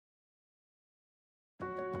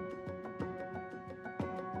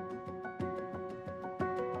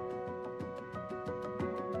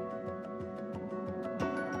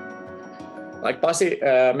Like Pasi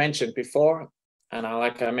mentioned before, and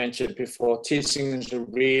like I mentioned before, teaching is a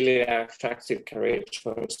really attractive career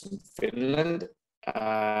choice in Finland,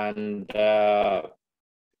 and a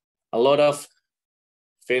lot of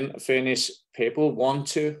Finnish people want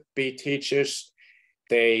to be teachers.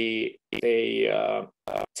 They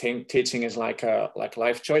think teaching is like a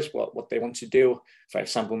life choice, what they want to do. For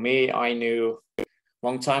example, me, I knew a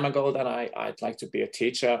long time ago that I'd like to be a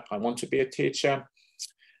teacher. I want to be a teacher.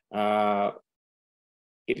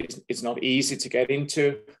 It's not easy to get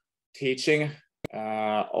into teaching.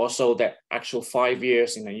 Also, the actual 5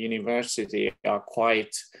 years in a university are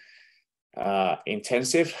quite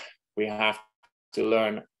intensive. We have to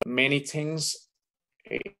learn many things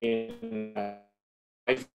in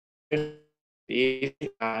life,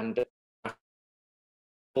 and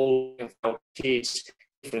teach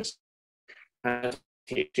different,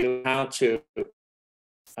 teach you how to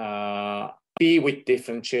be with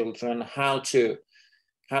different children, how to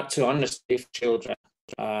understand children,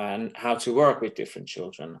 and how to work with different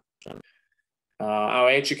children. Our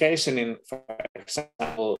education in, for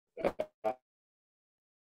example,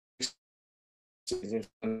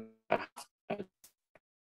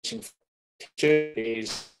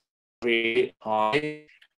 is really high,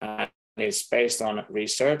 and it's based on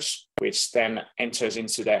research, which then enters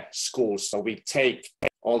into the schools. So we take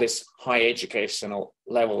all these high educational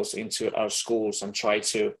levels into our schools and try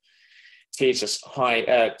to teach as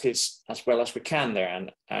well as we can there,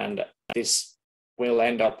 and this will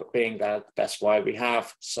end up being that's why we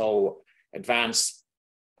have so advanced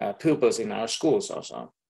pupils in our schools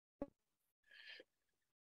also.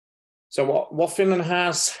 So what Finland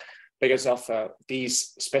has, because of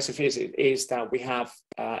these specificities, is that we have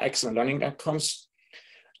excellent learning outcomes.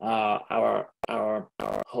 Our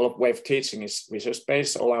whole way of teaching is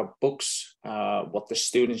research-based. All our books, what the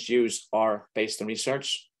students use, are based on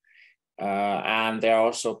research. And they're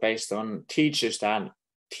also based on teachers that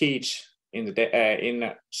teach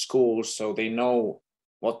in schools, so they know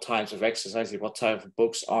what types of exercises, what type of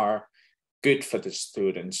books are good for the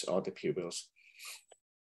students or the pupils.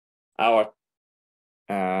 Our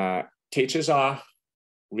teachers are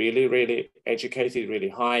really, really educated, really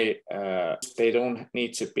high. They don't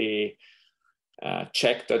need to be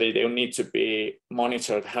checked, or they don't need to be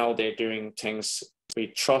monitored how they're doing things. We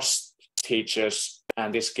trust teachers,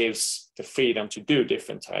 and this gives the freedom to do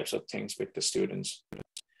different types of things with the students.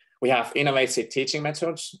 We have innovative teaching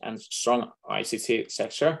methods and strong ICT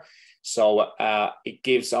sector. So it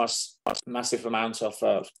gives us massive amounts of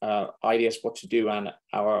ideas what to do, and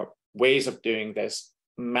our ways of doing this,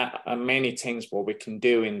 many things what we can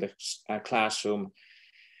do in the classroom,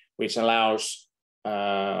 which allows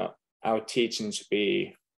our teaching to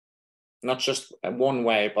be not just one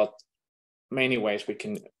way, but many ways we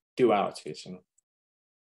can do our teaching.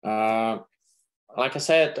 Like I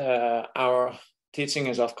said, our teaching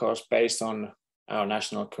is of course based on our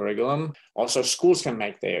national curriculum. Also, schools can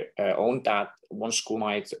make their own. That one school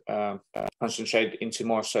might concentrate into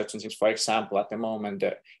more certain things. For example, at the moment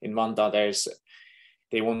in Vanda,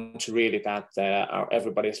 they want to really that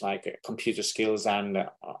everybody's like computer skills and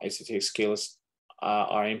ICT skills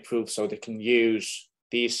are improved, so they can use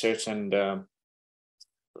these certain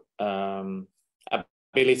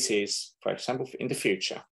abilities, for example, in the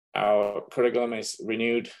future. Our curriculum is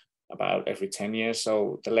renewed about every 10 years.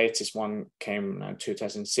 So the latest one came in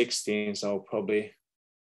 2016. So probably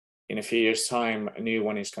in a few years' time, a new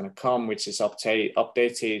one is going to come, which is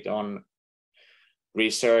updated on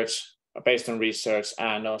research, based on research,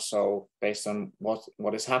 and also based on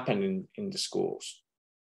what is happening in the schools.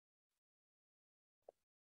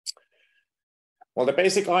 Well, the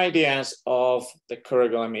basic ideas of the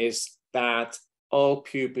curriculum is that all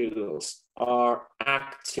pupils are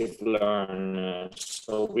active learners.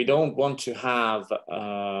 So we don't want to have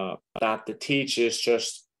that the teachers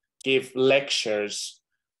just give lectures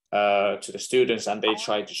to the students and they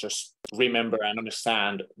try to just remember and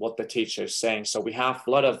understand what the teacher is saying. So we have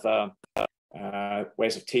a lot of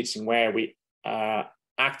ways of teaching where we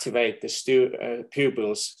activate the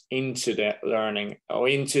pupils into the learning or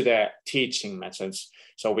into the teaching methods.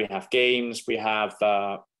 So we have games, we have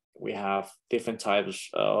different types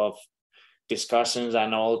of discussions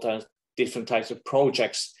and all the different types of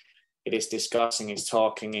projects. It is discussing, it's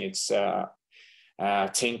talking, it's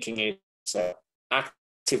thinking, it's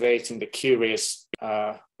activating the curious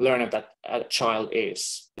learner that a child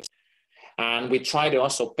is. And we try to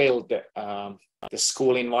also build the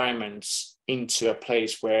school environments into a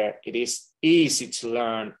place where it is easy to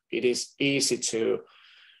learn, it is easy to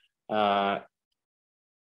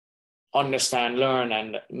understand, learn,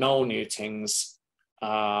 and know new things.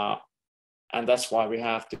 And that's why we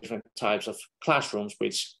have different types of classrooms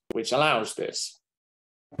which allows this.